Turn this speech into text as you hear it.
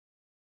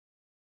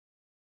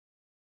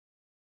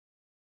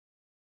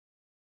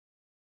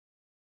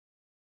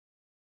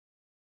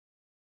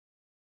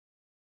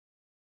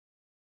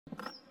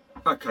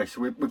Okay, so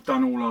we've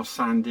done all our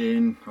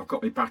sanding. I've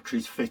got my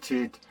batteries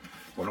fitted,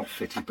 well not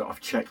fitted, but I've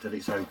checked that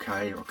it's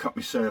okay. I've cut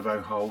my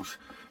servo holes,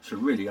 so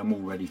really I'm all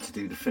ready to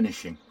do the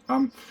finishing.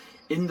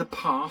 In the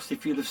past,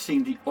 if you'd have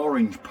seen the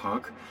orange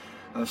pug,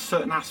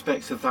 certain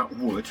aspects of that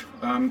wood,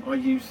 I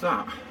use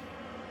that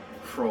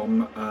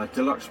from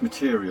Deluxe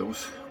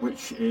Materials,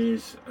 which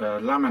is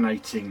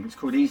laminating, it's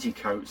called Easy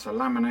Coat, it's a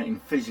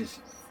laminating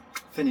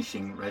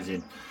finishing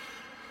resin.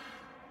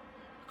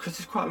 Because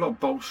there's quite a lot of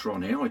bolster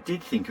on here, I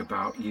did think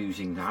about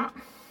using that.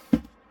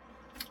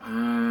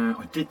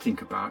 I did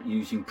think about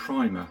using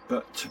primer,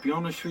 but to be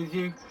honest with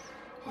you,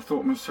 I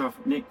thought to myself,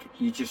 Nick,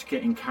 you're just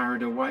getting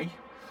carried away.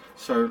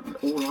 So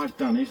all I've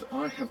done is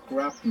I have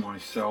grabbed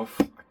myself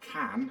a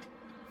can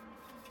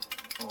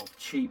of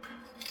cheap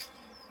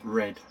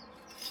red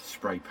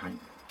spray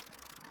paint.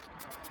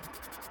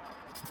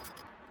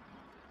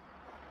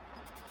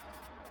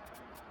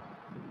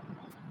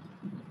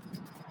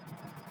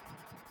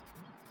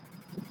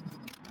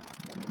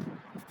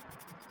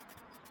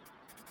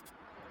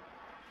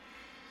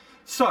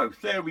 So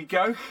there we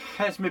go,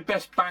 here's my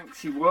best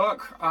Banksy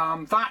work.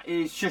 That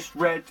is just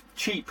red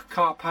cheap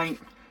car paint,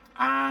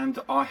 and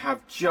I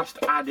have just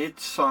added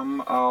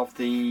some of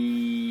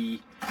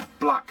the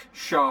black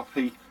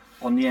Sharpie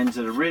on the ends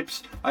of the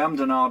ribs. I am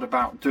hard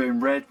about doing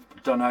red,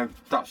 don't know,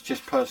 that's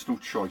just personal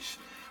choice.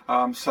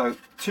 So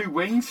 2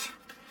 wings,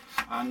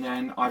 and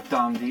then I've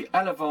done the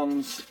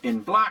Elevons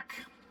in black,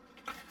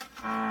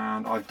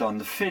 and I've done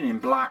the fin in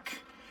black,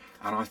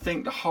 and I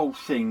think the whole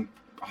thing,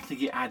 I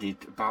think it added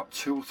about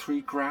 2 or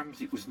 3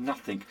 grams. It was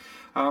nothing.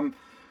 I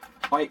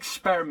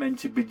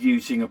experimented with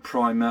using a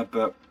primer,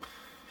 but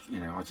you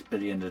know, at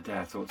the end of the day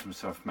I thought to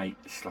myself, mate,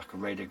 it's like a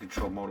radio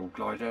control model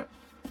glider,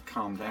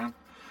 calm down.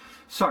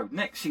 So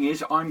next thing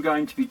is I'm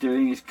going to be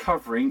doing is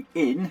covering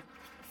in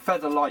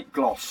Featherlight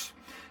Gloss.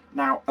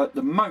 Now at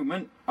the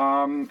moment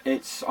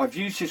I've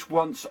used this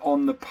once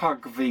on the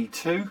Pug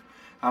V2.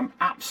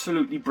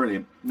 Absolutely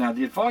brilliant. Now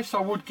the advice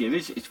I would give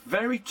is it's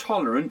very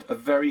tolerant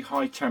of very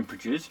high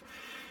temperatures.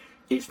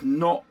 It's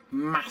not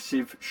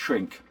massive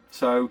shrink.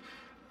 So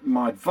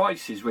my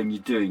advice is when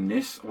you're doing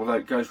this, although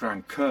it goes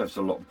around curves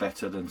a lot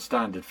better than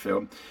standard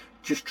film,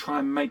 just try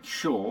and make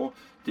sure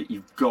that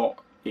you've got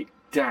it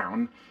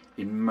down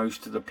in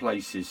most of the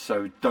places,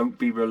 so don't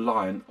be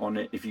reliant on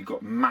it if you've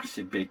got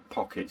massive big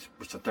pockets,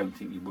 which I don't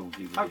think you will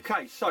do.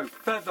 Okay, so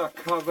feather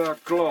cover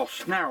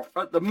gloss. Now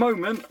at the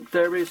moment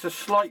there is a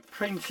slight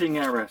printing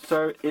error,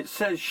 so it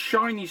says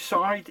shiny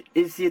side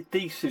is the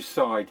adhesive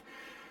side.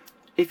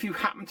 If you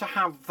happen to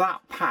have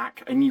that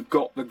pack and you've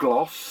got the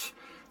gloss,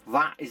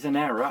 that is an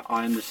error,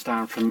 I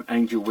understand, from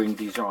Angelwing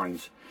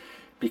Designs,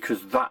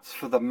 because that's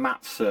for the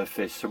matte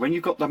surface. So when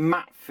you've got the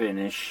matte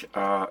finish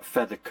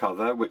feather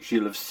cover, which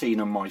you'll have seen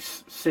on my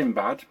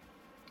Sinbad,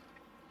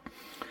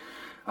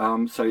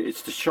 so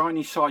it's the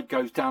shiny side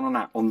goes down on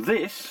that. On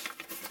this,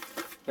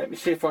 let me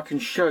see if I can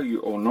show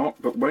you or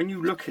not, but when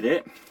you look at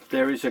it,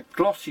 there is a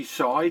glossy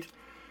side,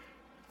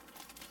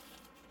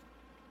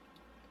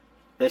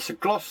 there's a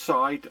gloss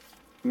side,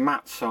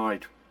 matte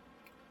side.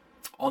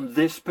 On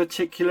this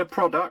particular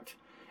product,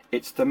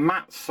 it's the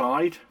matte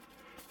side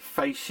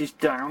faces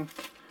down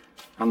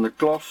and the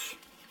gloss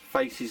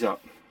faces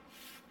up.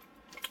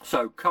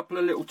 So couple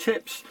of little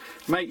tips: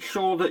 make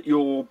sure that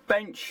your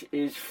bench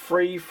is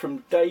free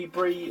from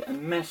debris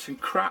and mess and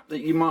crap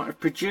that you might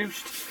have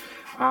produced.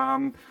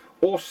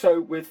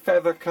 Also with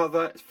feather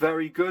cover, it's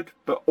very good,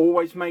 but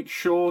always make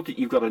sure that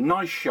you've got a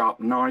nice sharp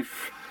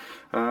knife.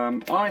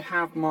 I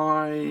have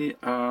my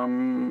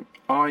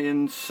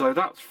irons, so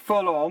that's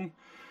full on,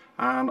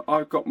 and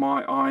I've got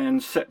my iron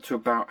set to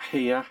about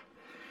here,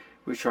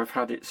 which I've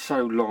had it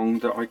so long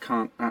that I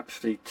can't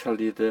actually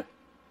tell you the,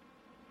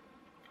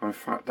 in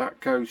fact that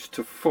goes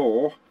to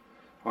 4.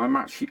 I'm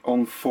actually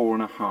on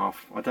 4.5.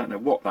 I don't know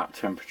what that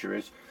temperature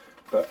is,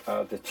 but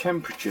the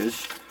temperatures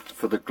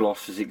for the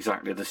gloss is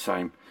exactly the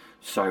same.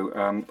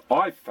 So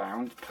I've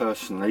found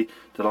personally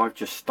that I've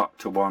just stuck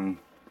to one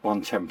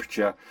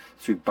temperature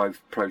through both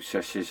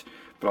processes,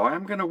 but I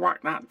am going to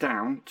whack that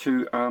down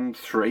to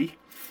 3,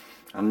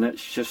 and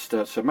let's just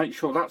so make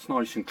sure that's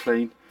nice and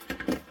clean,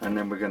 and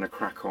then we're going to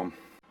crack on.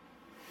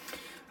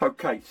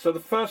 Okay, so the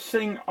first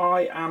thing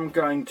I am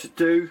going to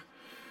do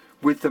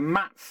with the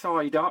matte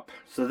side up,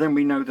 so then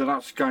we know that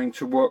that's going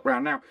to work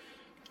round. Now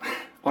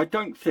I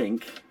don't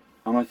think,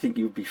 and I think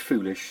you'd be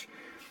foolish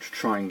to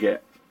try and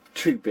get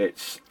 2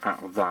 bits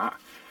out of that,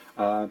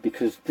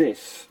 because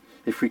this,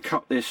 if we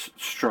cut this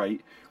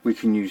straight, we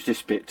can use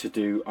this bit to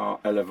do our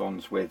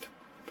Elevons with.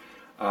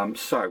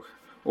 So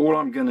all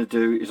I'm going to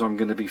do is I'm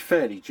going to be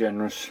fairly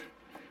generous,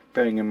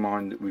 bearing in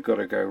mind that we've got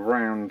to go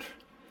round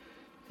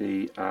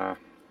the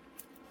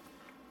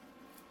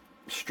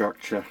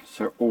structure,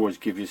 so always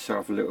give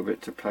yourself a little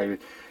bit to play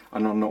with.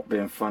 And I'm not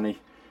being funny,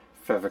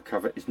 feather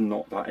cover is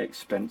not that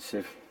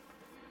expensive,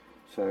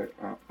 so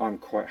I'm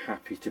quite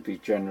happy to be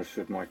generous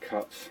with my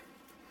cuts.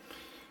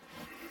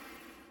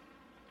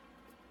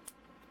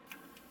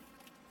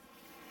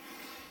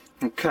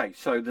 Okay,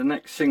 so the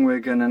next thing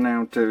we're going to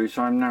now do is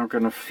I'm now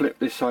going to flip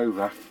this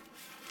over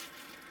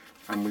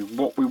And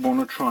what we want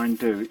to try and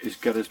do is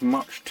get as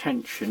much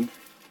tension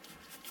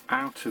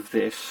out of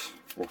this,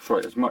 or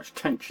sorry, as much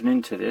tension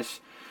into this.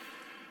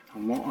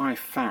 And what I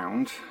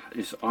found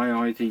is I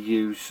either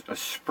use a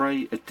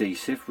spray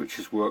adhesive, which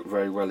has worked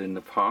very well in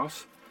the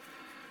past,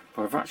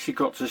 but I've actually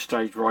got to the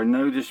stage where I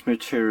know this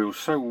material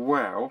so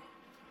well,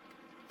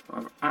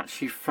 I've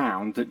actually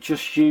found that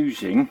just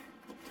using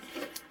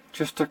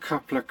just a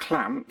couple of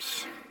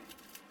clamps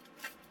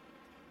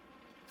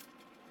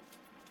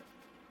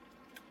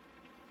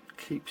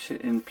keeps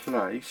it in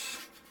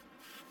place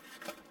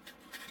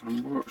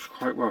and works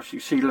quite well. So you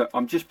see, look,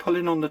 I'm just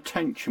pulling on the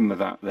tension with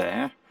that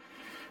there,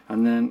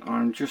 and then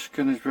I'm just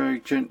going to very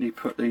gently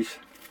put these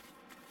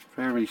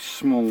very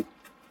small,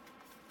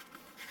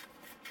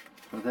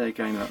 well, there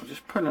again, look, I'm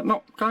just putting it,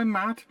 not going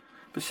mad,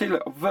 but see,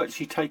 look, I've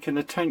virtually taken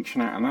the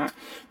tension out of that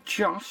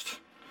just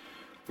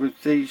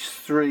with these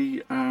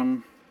 3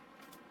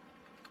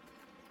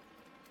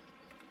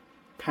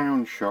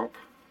 pound shop.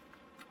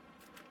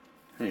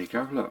 There you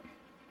go, look.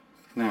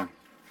 Now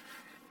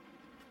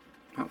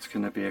that's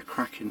going to be a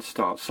cracking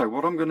start. So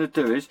what I'm going to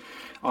do is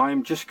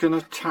I'm just going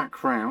to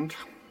tack round.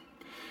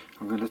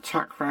 I'm going to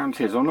tack round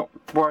here. So I'm not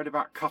worried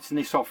about cutting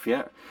this off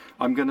yet.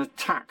 I'm going to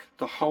tack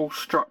the whole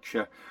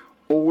structure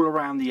all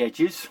around the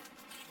edges.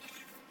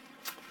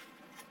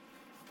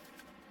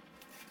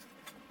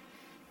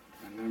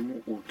 And then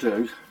what we'll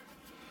do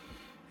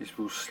is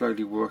we'll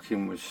slowly work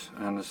inwards.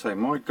 And as I say,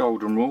 my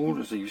golden rule,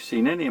 as you've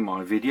seen any of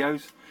my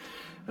videos,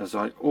 as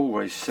I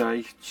always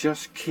say,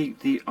 just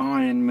keep the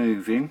iron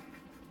moving.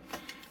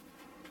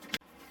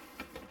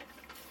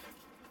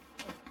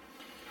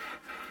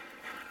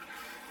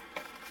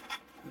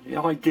 The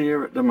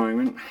idea at the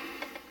moment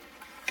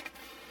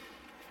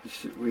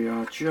is that we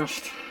are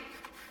just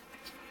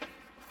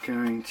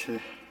going to,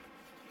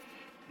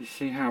 you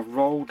see how I've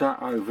rolled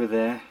that over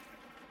there,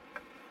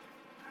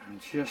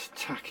 and just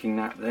tacking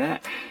that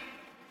there.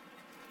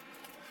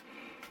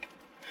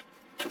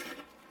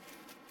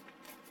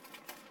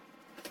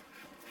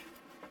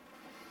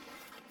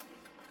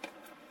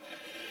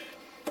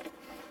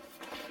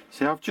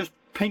 See, I've just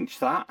pinched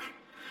that,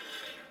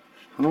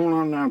 and all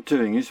I'm now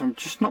doing is I'm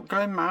just not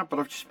going mad, but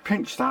I've just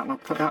pinched that and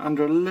I've put that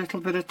under a little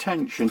bit of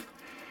tension.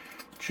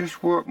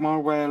 Just work my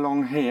way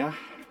along here.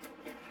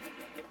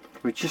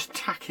 We're just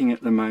tacking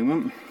at the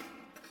moment.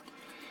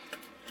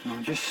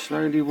 I'm just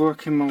slowly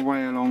working my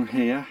way along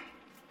here.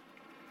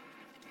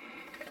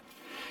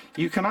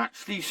 You can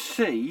actually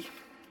see,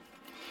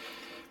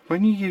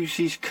 when you use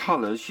these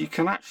colours, you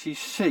can actually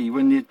see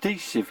when the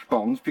adhesive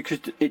bonds, because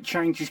it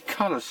changes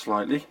colour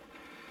slightly.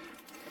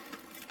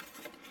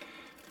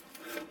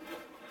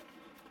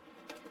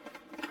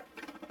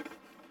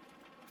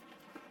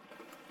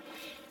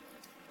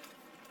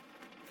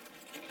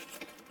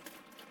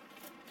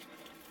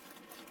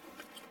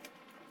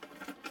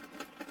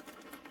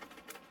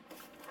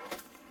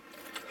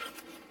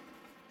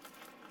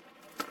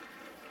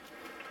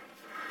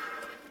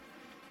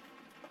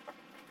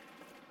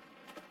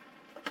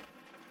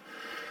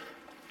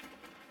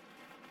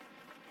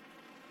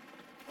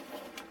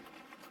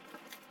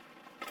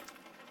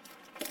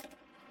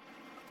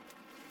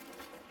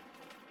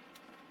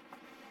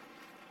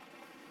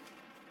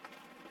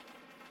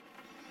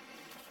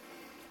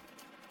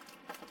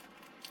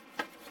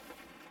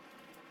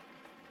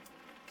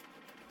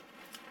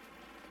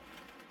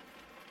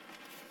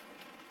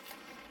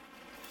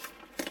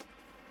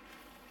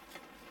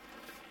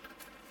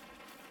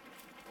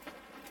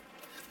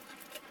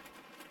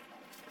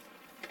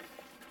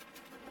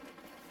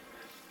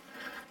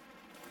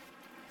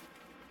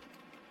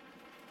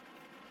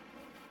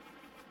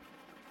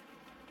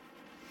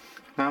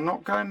 Now I'm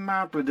not going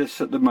mad with this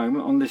at the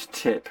moment on this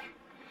tip,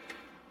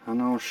 and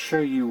I'll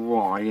show you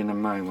why in a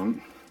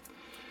moment.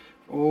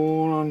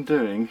 All I'm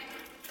doing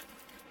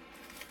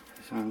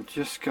is I'm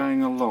just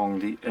going along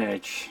the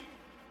edge.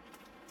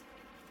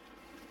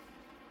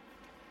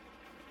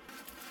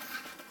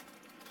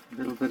 A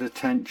little bit of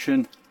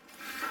tension.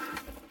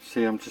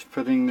 See, I'm just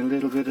putting a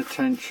little bit of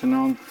tension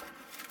on.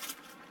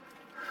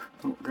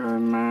 Not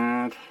going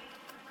mad.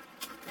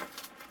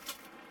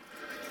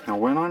 Now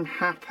when I'm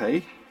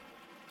happy,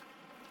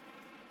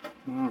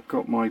 I've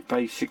got my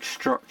basic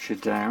structure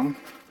down,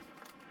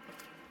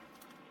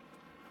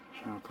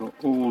 so I've got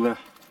all the,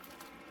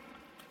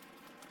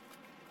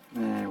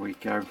 there we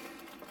go,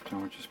 so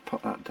I'll just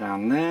put that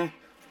down there.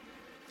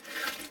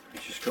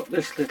 I've just got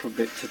this little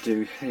bit to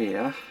do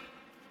here,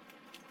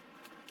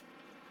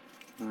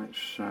 like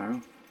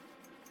so.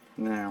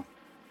 Now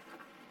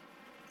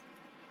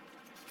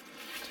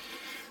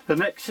the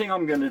next thing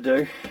I'm going to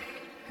do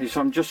is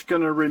I'm just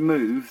going to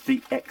remove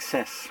the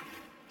excess.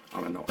 I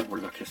mean, oh,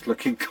 look, it's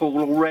looking cool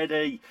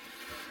already.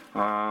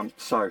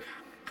 So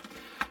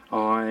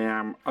I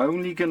am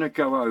only going to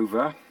go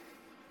over,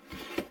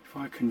 if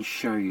I can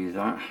show you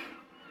that,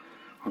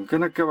 I'm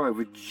going to go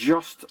over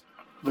just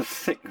the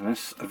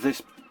thickness of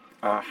this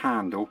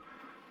handle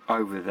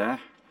over there.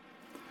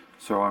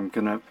 So I'm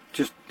going to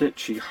just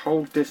literally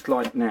hold this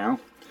like now,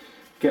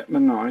 get my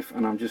knife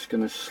and I'm just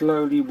going to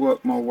slowly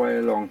work my way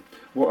along.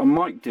 What I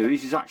might do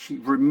is actually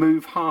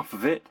remove half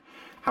of it,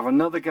 have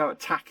another go at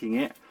tacking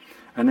it,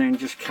 and then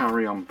just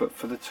carry on. But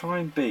for the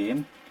time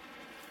being,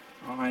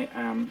 I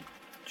am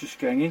just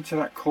going into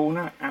that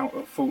corner out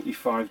at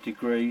 45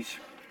 degrees.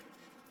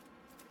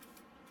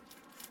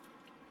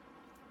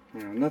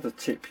 Now another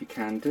tip you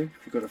can do,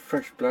 if you've got a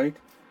fresh blade,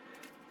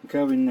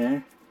 go in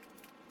there,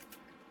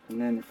 and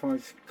then if I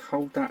just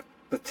hold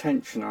the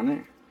tension on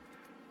it,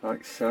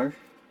 like so,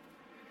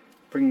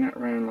 bring that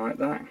round like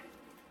that,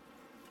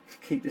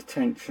 just keep the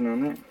tension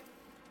on it.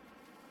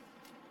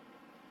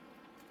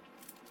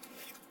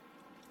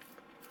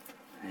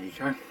 There you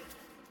go.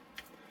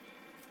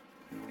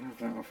 I'll have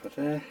that off of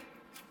there.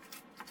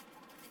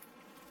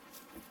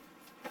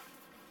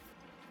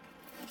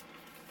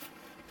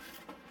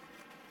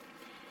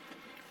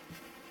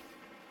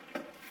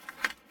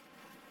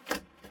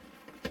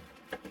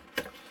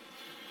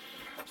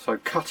 So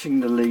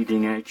cutting the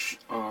leading edge,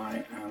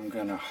 I am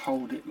going to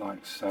hold it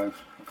like so.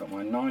 I've got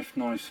my knife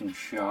nice and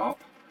sharp.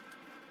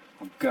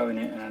 I'm going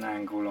it at an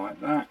angle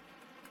like that.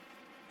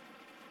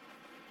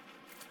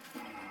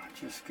 I'm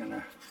just going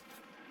to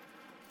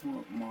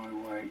work my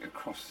way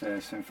across there.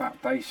 So in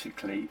fact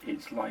basically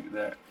it's like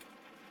the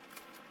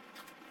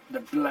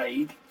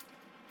blade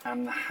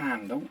and the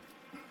handle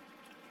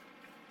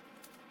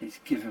is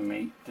giving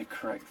me the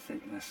correct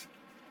thickness.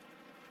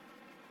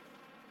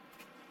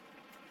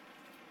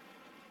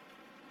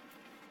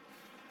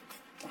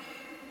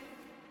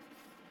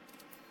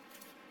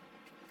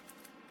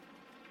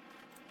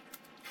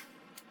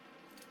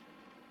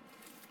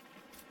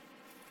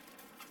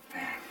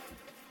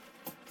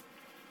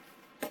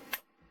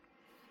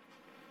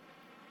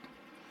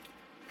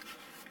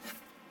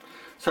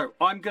 So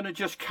I'm going to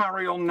just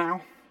carry on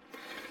now.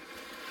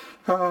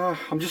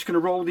 I'm just going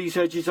to roll these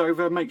edges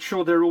over, make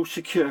sure they're all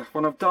secure.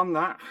 When I've done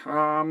that,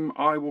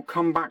 I will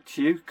come back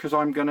to you, because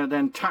I'm going to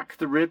then tack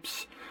the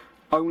ribs.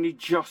 Only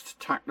just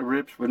tack the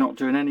ribs, we're not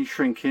doing any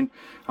shrinking,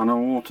 and I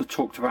want to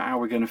talk about how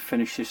we're going to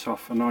finish this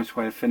off, a nice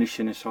way of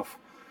finishing this off.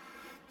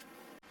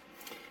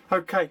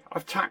 Okay,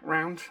 I've tacked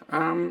round.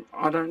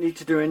 I don't need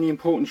to do any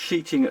important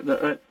sheeting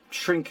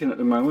shrinking at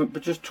the moment,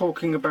 but just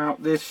talking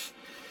about this,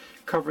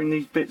 covering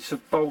these bits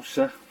of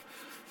balsa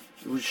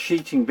with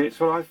sheeting bits.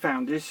 What I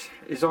found is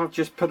I've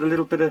just put a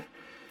little bit of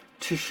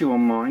tissue on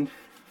mine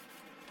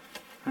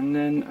and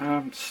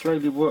then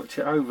slowly worked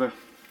it over.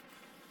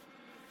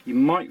 You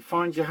might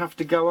find you have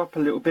to go up a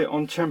little bit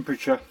on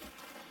temperature,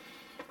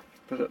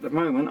 but at the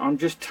moment I'm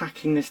just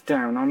tacking this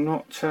down. I'm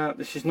not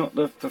this is not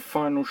the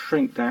final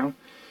shrink down.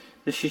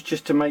 This is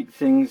just to make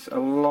things a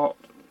lot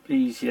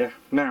easier.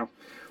 Now,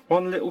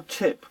 one little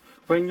tip,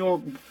 when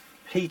you're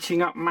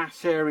heating up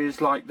mass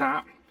areas like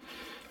that,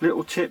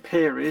 little tip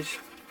here is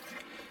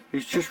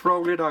just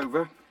roll it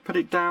over, put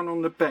it down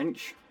on the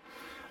bench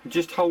and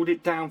just hold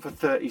it down for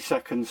 30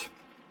 seconds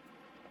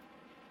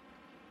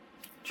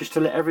just to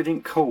let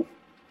everything cool,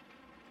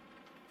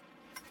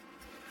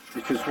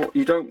 because what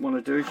you don't want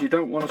to do is you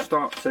don't want to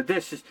start. So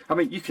this is, I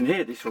mean, you can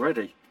hear this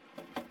already,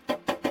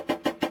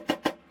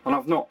 and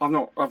I've not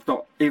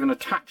even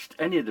attached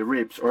any of the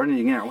ribs or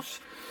anything else.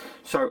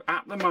 So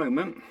at the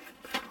moment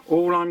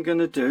all I'm going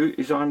to do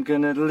is I'm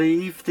going to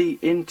leave the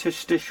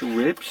interstitial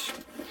ribs,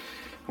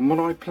 and what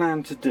I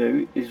plan to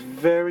do is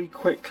very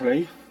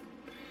quickly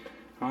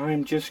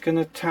I'm just going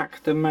to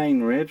tack the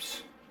main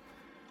ribs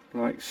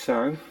like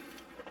so,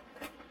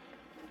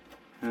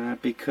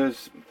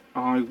 because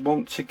I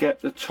want to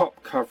get the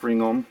top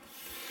covering on,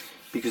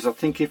 because I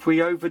think if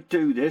we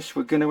overdo this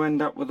we're going to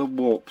end up with a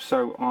warp.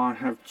 So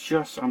I'm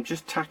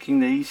just tacking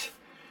these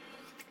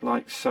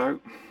like so,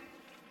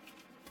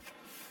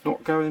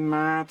 not going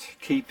mad,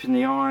 keeping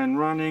the iron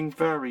running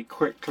very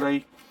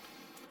quickly,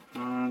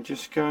 and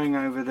just going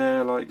over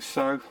there like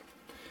so.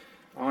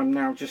 I'm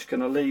now just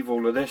going to leave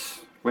all of this.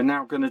 We're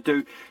now going to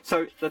do,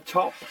 so the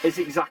top is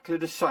exactly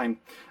the same.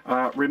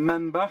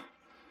 Remember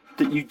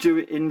that you do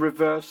it in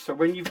reverse. So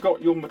when you've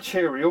got your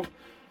material,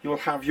 you'll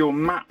have your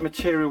matte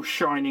material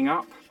shining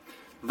up.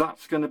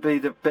 That's going to be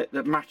the bit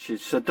that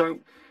matches. So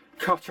don't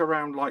cut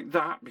around like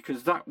that,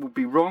 because that will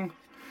be wrong.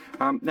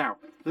 Now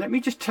let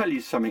me just tell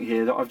you something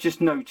here that I've just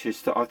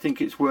noticed that I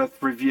think it's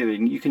worth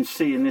reviewing. You can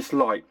see in this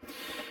light,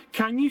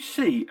 can you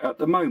see at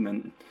the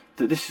moment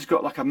that this has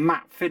got like a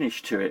matte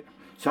finish to it?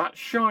 So that's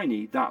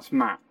shiny, that's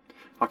matte.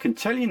 I can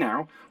tell you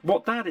now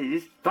what that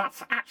is.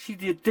 That's actually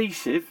the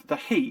adhesive. The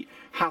heat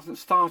hasn't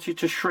started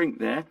to shrink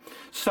there.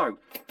 So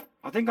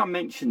I think I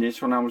mentioned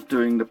this when I was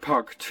doing the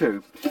pug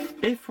too.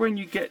 If when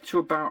you get to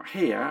about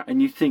here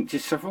and you think to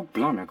yourself, oh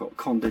blimey, I've got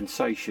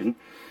condensation,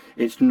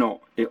 it's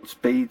not. It'll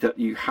be that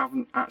you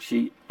haven't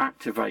actually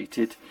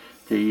activated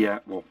the,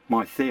 well,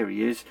 my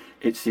theory is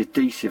it's the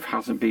adhesive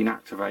hasn't been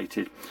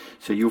activated.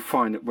 So you'll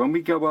find that when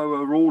we go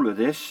over all of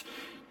this,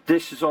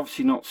 this has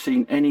obviously not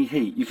seen any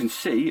heat. You can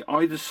see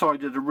either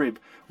side of the rib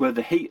where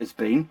the heat has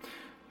been,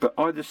 but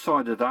either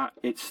side of that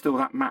it's still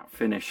that matte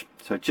finish.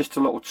 So just a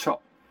little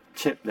top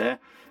tip there.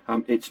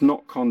 It's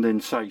not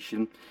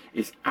condensation,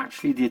 it's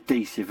actually the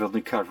adhesive on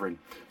the covering.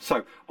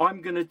 So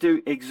I'm going to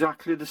do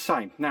exactly the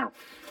same. Now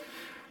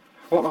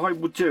what I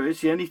will do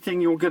is, the only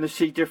thing you're going to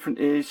see different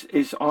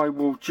is I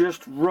will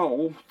just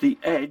roll the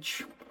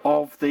edge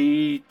of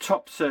the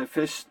top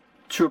surface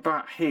to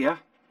about here,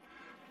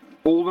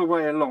 all the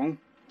way along,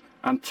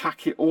 and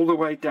tack it all the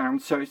way down,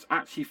 so it's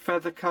actually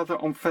feather cover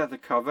on feather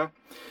cover,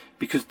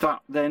 because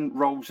that then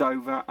rolls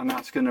over and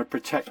that's going to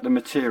protect the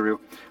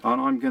material.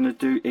 And I'm going to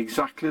do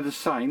exactly the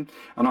same,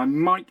 and I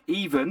might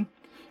even,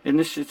 in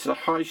this, it's a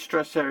high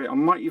stress area, I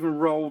might even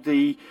roll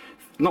the,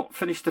 not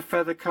finish the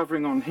feather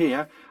covering on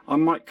here, I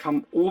might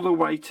come all the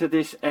way to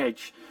this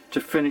edge to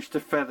finish the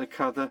feather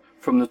cover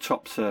from the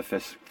top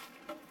surface.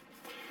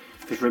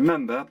 Because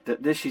remember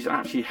that this is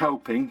actually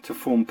helping to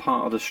form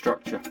part of the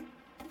structure.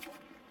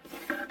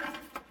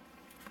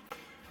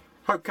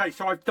 Okay,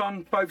 so I've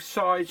done both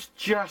sides,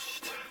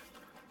 just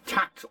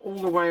tacked all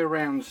the way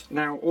around.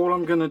 Now all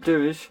I'm going to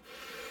do is,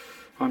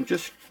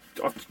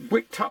 I've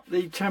wicked up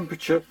the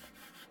temperature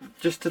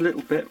just a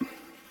little bit,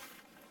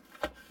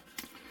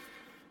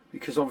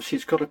 because obviously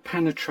it's got to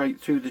penetrate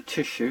through the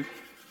tissue.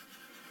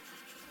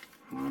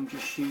 And I'm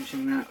just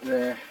using that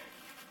there.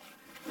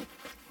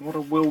 What I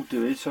will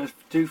do is, I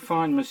do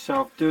find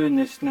myself doing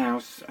this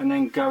now and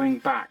then going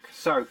back.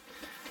 So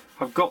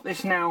I've got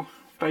this now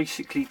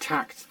basically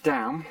tacked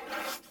down,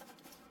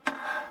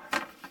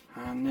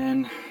 and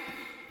then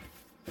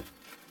let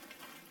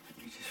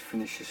me just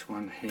finish this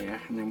one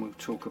here and then we'll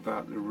talk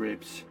about the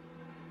ribs.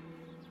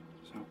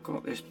 So I've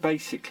got this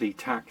basically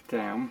tacked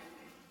down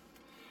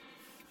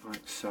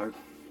like so,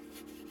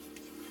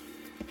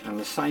 and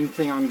the same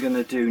thing I'm going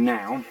to do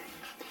now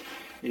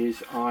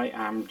is I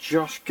am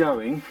just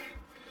going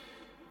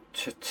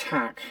to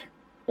tack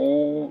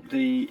all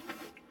the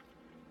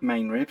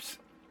main ribs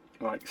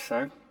like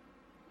so.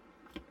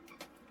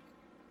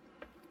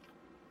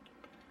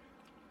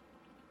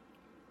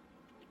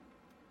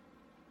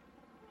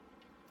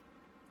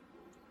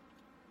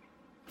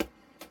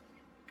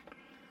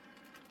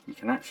 You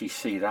can actually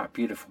see that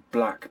beautiful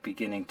black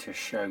beginning to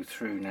show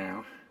through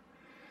now.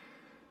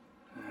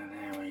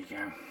 There we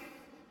go.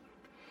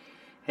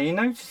 And you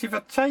notice if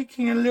I'm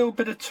taking a little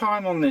bit of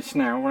time on this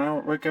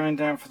now, we're going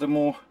down for the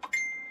more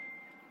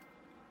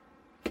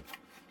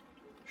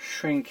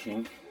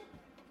shrinking.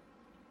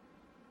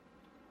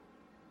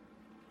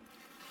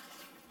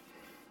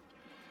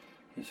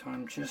 Is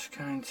I'm just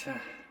going to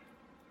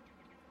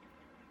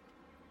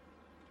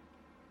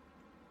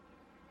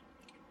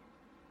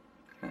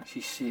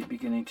actually see it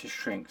beginning to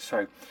shrink.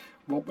 So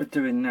what we're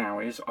doing now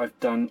is I've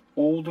done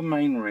all the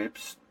main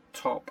ribs,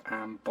 top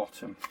and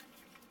bottom.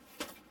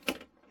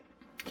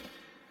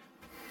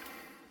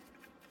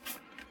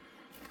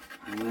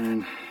 And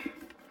then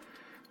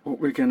what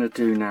we're going to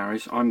do now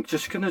is I'm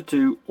just going to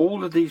do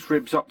all of these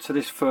ribs up to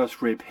this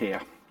first rib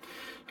here.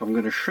 I'm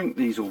going to shrink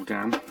these all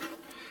down.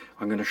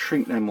 I'm going to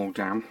shrink them all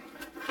down.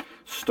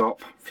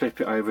 Stop,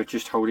 flip it over,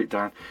 just hold it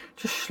down.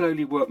 Just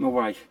slowly work my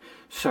way.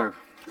 So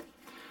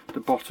the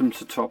bottom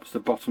to tops, the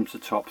bottom to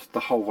tops, the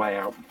whole way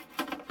out.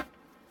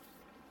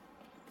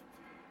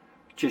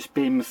 Just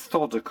being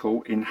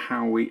methodical in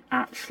how we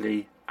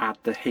actually add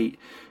the heat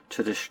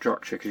to this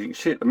structure, because you can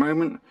see at the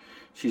moment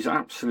she's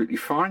absolutely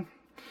fine,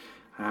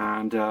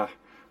 and I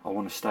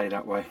want to stay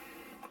that way.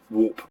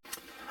 Warp.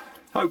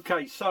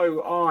 Okay,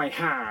 so I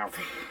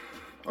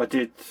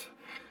did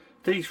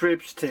these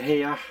ribs to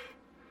here,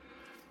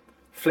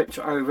 flipped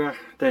it over,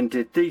 then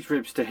did these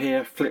ribs to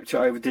here, flipped it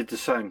over, did the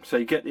same. So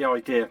you get the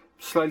idea.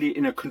 Slowly,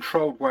 in a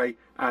controlled way,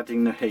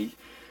 adding the heat.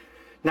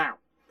 Now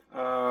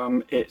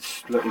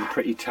it's looking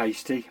pretty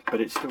tasty, but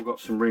it's still got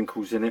some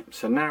wrinkles in it.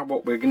 So now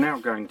what we're now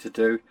going to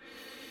do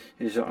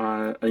is,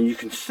 and you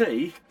can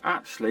see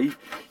actually,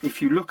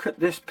 if you look at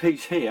this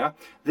piece here,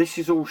 this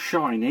is all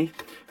shiny,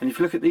 and if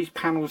you look at these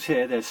panels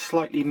here, they're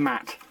slightly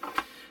matte.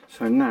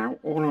 So now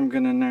all I'm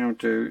going to now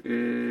do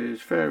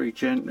is very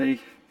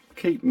gently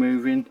keep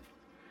moving,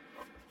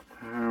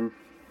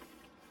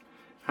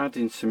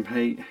 adding some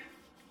heat.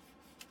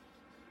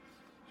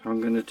 So I'm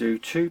going to do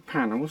 2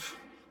 panels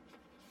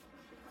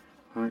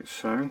like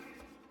so.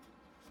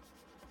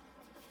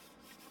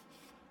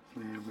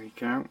 There we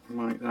go,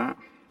 like that.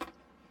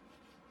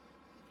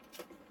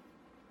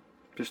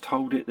 Just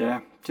hold it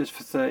there just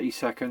for 30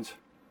 seconds,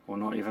 or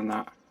not even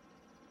that.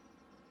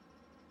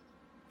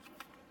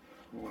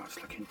 Oh,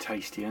 that's looking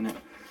tasty, isn't it?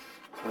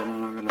 So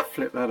then I'm going to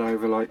flip that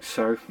over like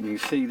so. You can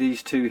see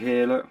these two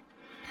here, look.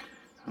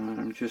 And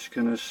I'm just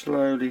going to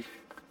slowly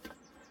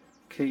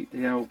keep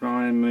the old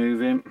iron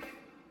moving.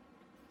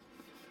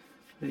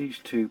 These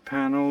 2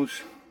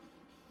 panels.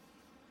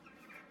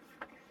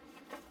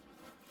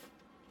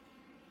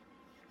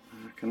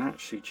 I can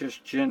actually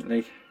just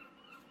gently,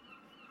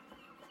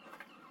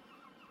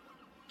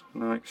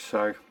 like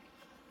so,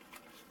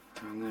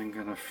 and then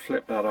going to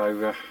flip that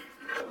over.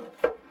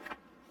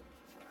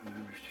 And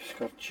then we've just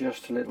got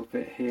just a little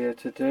bit here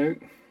to do.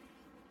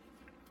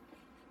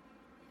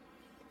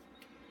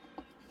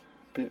 A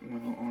bit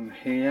more on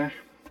here.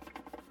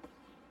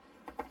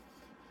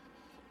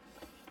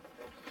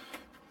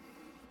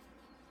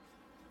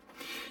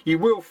 you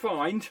will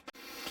find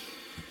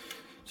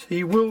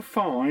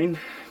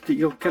that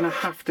you're going to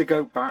have to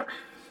go back.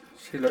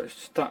 See, look,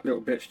 that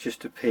little bit's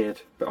just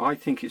appeared, but I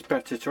think it's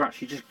better to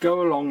actually just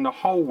go along the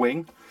whole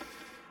wing,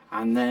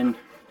 and then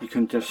you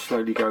can just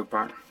slowly go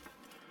back.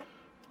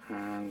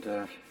 And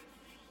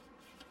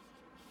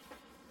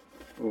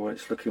oh,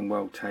 it's looking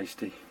well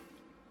tasty.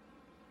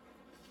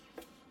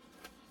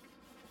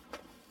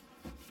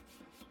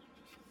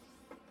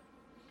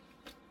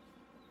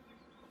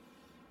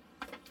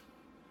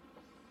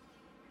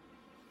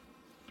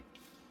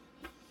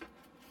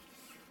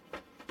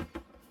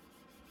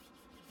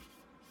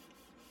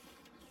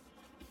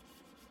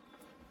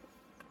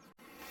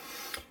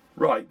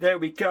 Right, there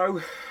we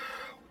go.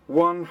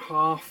 One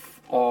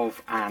half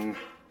of an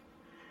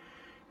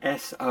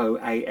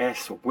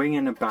SOAS wing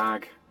in a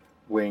bag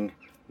wing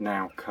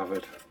now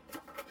covered.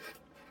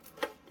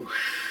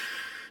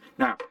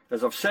 Now,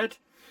 as I've said,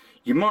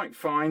 you might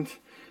find,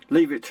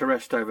 leave it to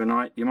rest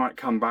overnight, you might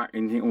come back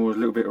and think, oh, there's a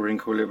little bit of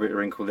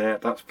wrinkle there.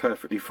 That's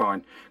perfectly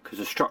fine, because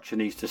the structure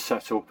needs to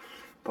settle,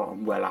 but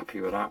I'm well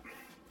happy with that.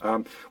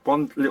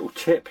 One little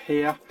tip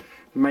here,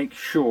 make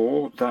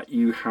sure that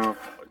you have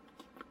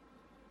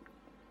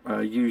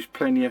use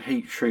plenty of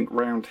heat shrink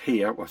round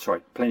here, well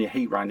sorry, plenty of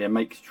heat round here,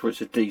 make sure it's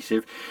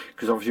adhesive,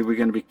 because obviously we're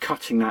going to be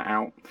cutting that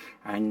out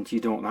and you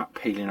don't want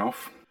that peeling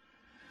off.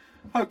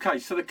 Okay,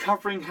 so the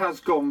covering has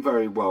gone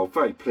very well,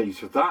 very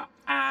pleased with that.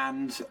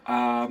 And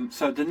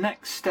so the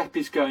next step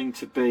is going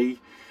to be,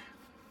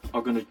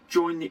 I'm going to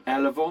join the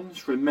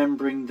Elevons,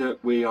 remembering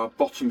that we are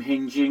bottom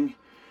hinging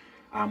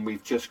and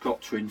we've just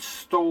got to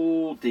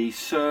install the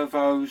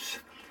servos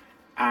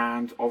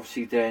and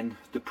obviously then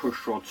the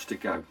push rods to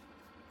go.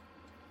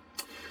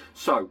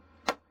 So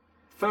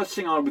first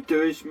thing I would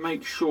do is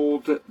make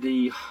sure that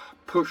the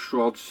push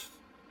rods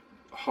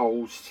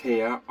holes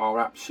here are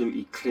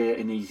absolutely clear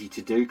and easy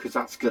to do, because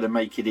that's going to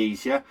make it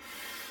easier.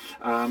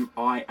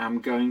 I am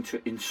going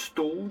to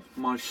install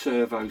my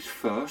servos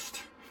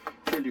first,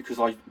 purely because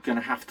I'm going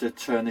to have to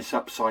turn this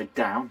upside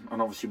down,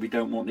 and obviously we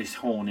don't want this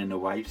horn in the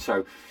way.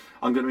 So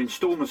I'm going to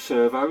install my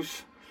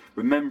servos,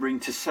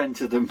 remembering to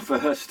center them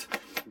first.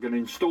 I'm going to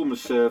install my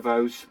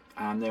servos,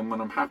 and then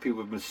when I'm happy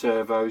with my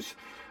servos,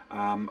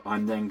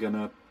 I'm then going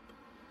to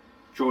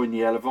join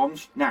the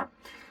Elevons. Now,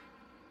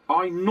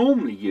 I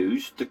normally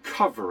use the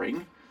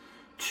covering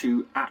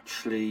to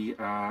actually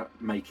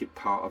make it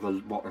part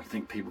of what I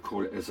think people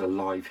call it as a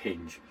live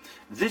hinge.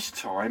 This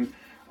time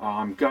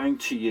I'm going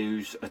to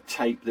use a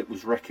tape that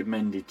was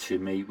recommended to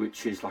me,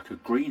 which is like a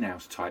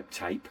greenhouse type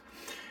tape,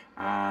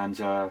 and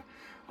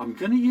I'm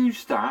going to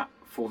use that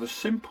for the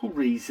simple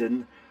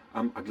reason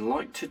I'd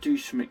like to do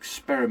some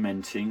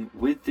experimenting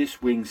with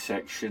this wing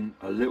section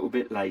a little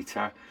bit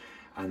later,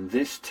 and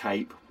this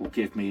tape will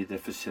give me the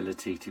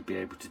facility to be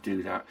able to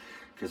do that,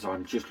 because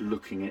I'm just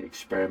looking at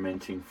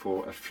experimenting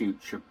for a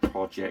future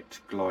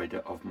project glider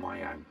of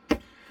my own.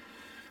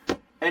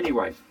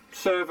 Anyway,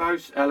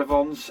 servos,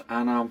 Elevons,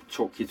 and I'll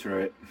talk you through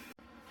it.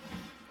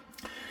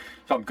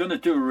 So I'm going to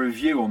do a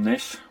review on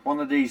this, one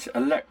of these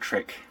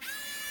electric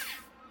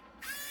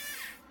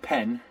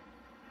pen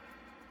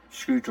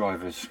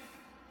screwdrivers.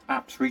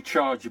 Apps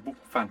rechargeable,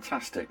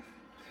 fantastic,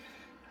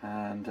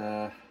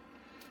 and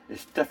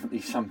it's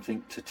definitely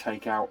something to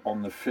take out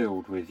on the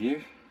field with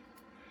you.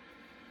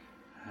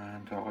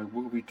 And I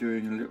will be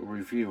doing a little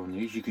review on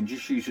these. You can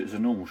just use it as a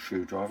normal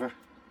screwdriver.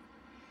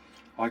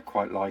 I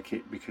quite like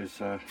it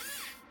because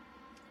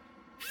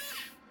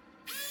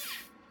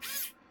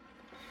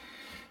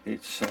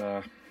it's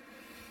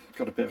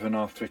got a bit of an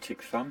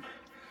arthritic thumb,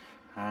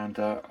 and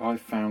I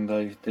found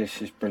this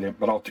is brilliant.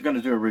 But I'm going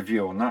to do a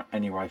review on that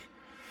anyway.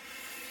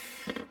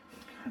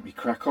 Let me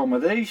crack on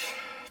with these.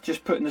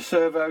 Just putting the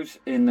servos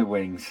in the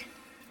wings.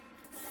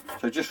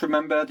 So just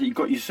remember that you've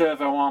got your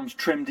servo arms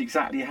trimmed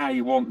exactly how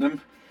you want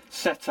them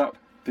set up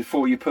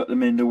before you put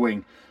them in the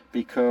wing,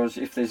 because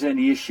if there's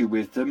any issue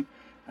with them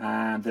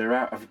and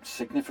they're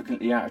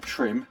significantly out of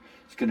trim,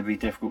 it's going to be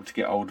difficult to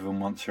get hold of them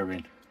once they're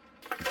in.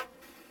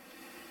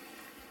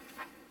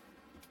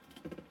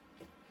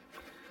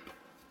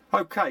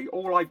 Okay,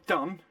 all I've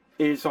done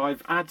is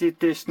I've added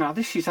this. Now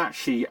this is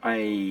actually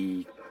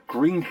a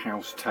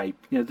greenhouse tape,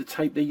 you know, the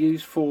tape they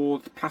use for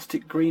the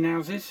plastic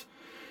greenhouses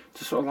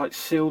to sort of like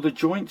seal the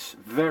joints.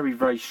 Very,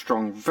 very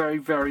strong, very,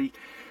 very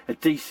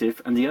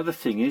adhesive, and the other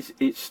thing is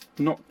it's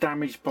not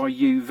damaged by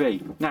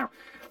UV. Now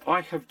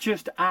I have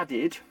just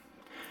added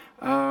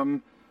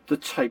the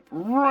tape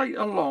right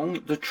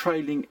along the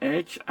trailing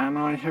edge, and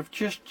I have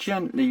just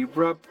gently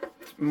rubbed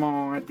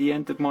the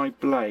end of my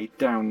blade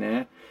down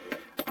there,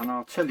 and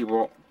I'll tell you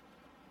what,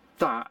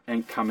 that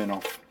ain't coming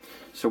off.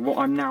 So what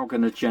I'm now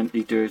going to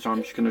gently do is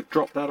I'm just going to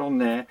drop that on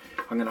there.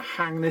 I'm going to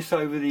hang this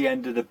over the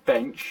end of the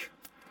bench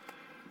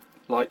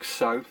like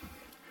so,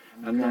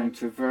 and then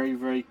to very,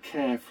 very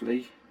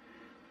carefully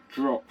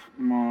drop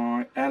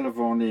my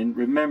Elevon in,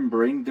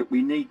 remembering that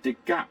we need the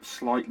gap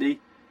slightly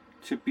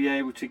to be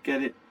able to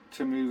get it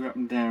to move up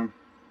and down.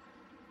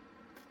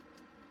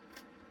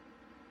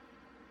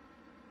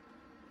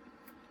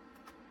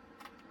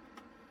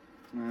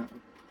 Now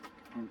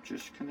I'm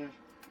just going to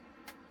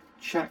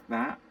check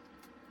that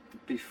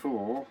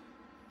before.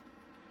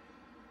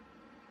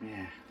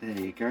 Yeah, there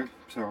you go.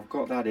 So I've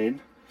got that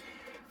in,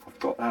 I've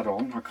got that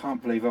on. I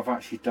can't believe I've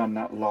actually done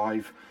that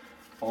live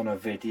on a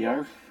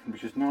video,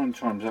 because 9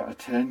 times out of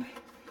 10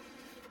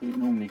 it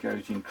normally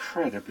goes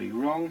incredibly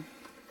wrong.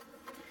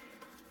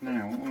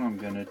 Now all I'm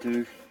going to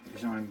do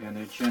is I'm going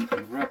to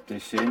gently rub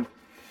this in,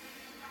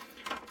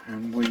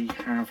 and we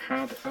have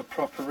had a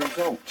proper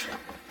result.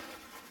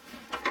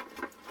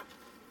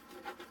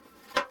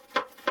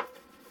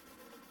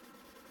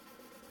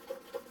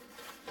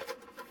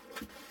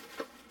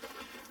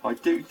 I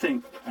do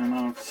think, and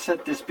I've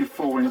said this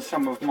before in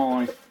some of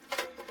my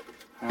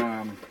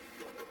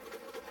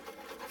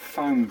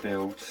foam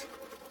builds,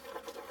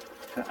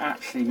 that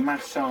actually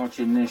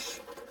massaging this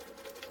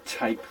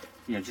tape,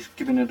 you know, just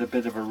giving it a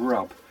bit of a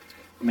rub,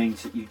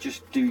 means that you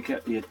just do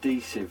get the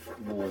adhesive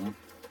warm.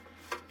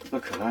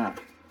 Look at that.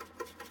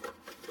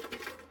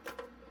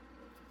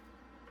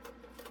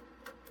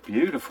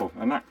 Beautiful.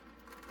 And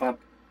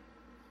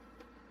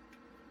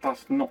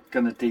that's not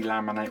going to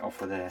delaminate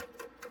off of there.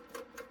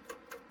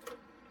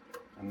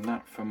 And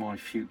that for my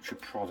future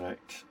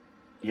product,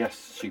 yes,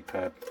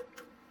 superb.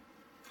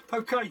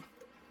 Okay,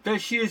 there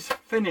she is,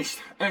 finished.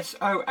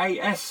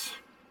 SOAS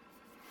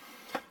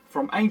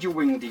from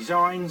Angelwing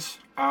Designs.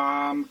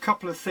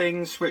 Couple of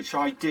things which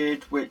I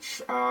did,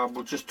 which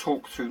we'll just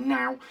talk through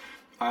now.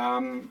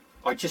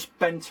 I just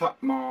bent up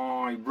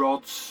my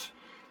rods,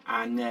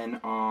 and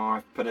then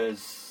I've put a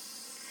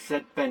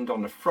Z bend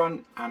on the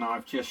front, and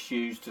I've just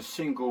used a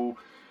single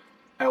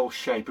L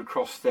shape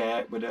across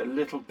there with a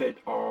little bit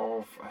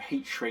of a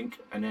heat shrink,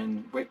 and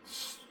then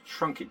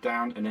shrunk it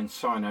down and then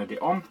cyanoed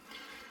it on.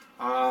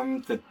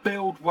 The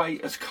build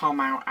weight has come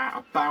out at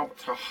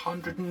about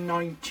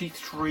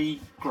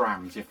 193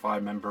 grams, if I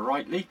remember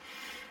rightly.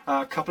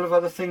 A couple of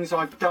other things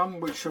I've done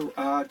which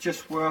are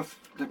just worth,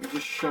 let me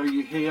just show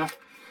you here.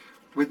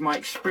 With my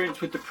experience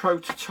with the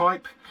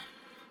prototype,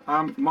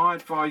 my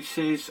advice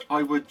is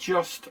I've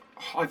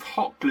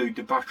hot glued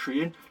the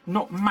battery in,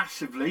 not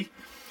massively,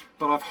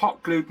 but I've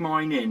hot glued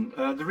mine in.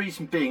 The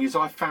reason being is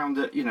I found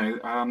that, you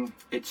know,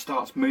 it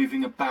starts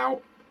moving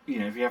about. You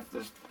know, if you have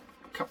a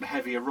couple of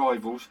heavy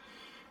arrivals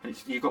and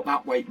you've got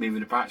that weight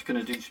moving about, it's going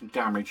to do some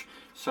damage.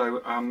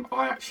 So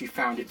I actually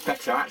found it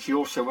better, actually,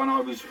 also when I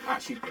was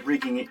actually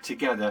rigging it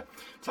together,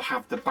 to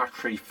have the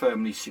battery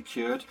firmly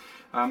secured.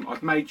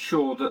 I've made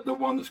sure that the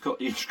one that's got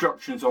the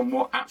instructions on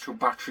what actual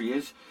battery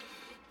is,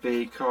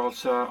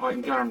 because I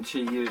can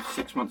guarantee you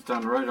 6 months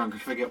down the road I'm going to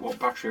forget what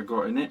battery I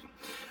got in it.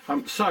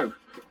 So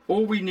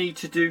all we need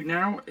to do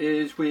now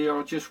is we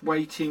are just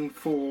waiting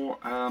for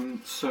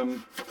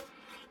some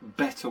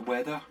better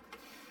weather.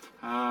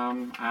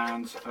 One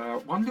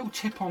little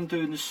tip on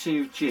doing the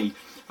CFG,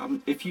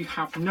 if you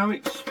have no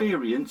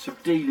experience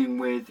of dealing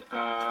with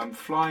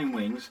flying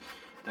wings,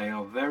 they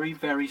are very,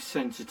 very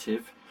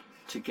sensitive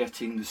to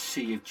getting the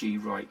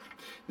CFG right.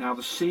 Now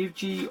the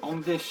CFG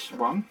on this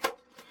one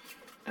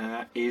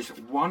is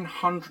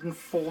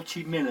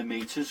 140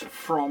 millimeters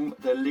from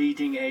the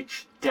leading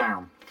edge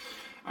down.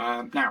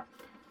 Now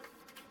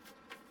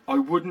I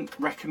wouldn't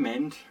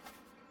recommend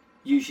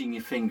using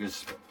your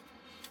fingers.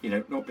 You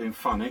know, not being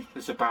funny,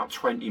 there's about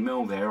 20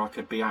 mil there, I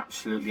could be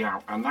absolutely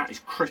out, and that is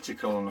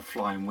critical on a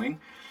flying wing.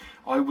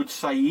 I would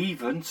say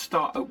even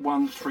start at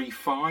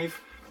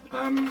 135.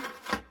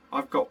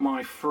 I've got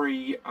my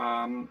free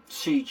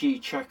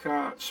CG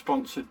checker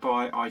sponsored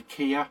by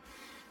IKEA,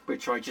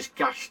 which I just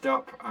gashed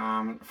up,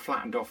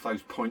 flattened off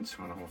those points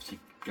when I obviously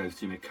go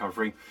through my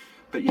covering.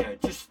 But yeah,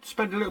 just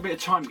spend a little bit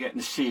of time getting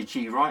the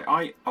CG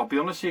right. I'll be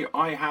honest with you,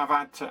 I have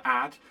had to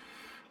add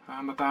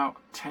about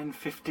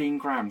 10-15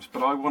 grams,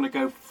 but I want to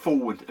go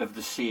forward of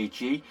the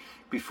CG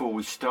before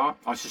we start.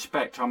 I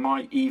suspect I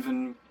might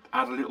even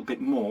add a little bit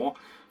more,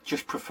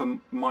 just prefer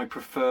my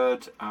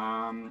preferred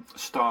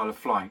style of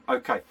flying.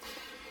 Okay,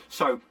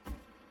 so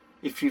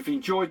if you've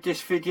enjoyed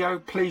this video,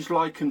 please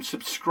like and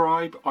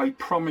subscribe. I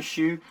promise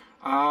you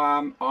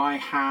I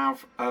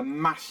have a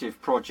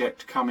massive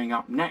project coming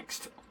up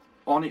next,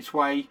 on its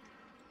way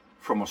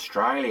from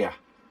Australia.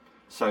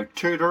 So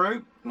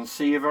toodaloo, and I'll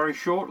see you very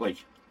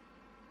shortly.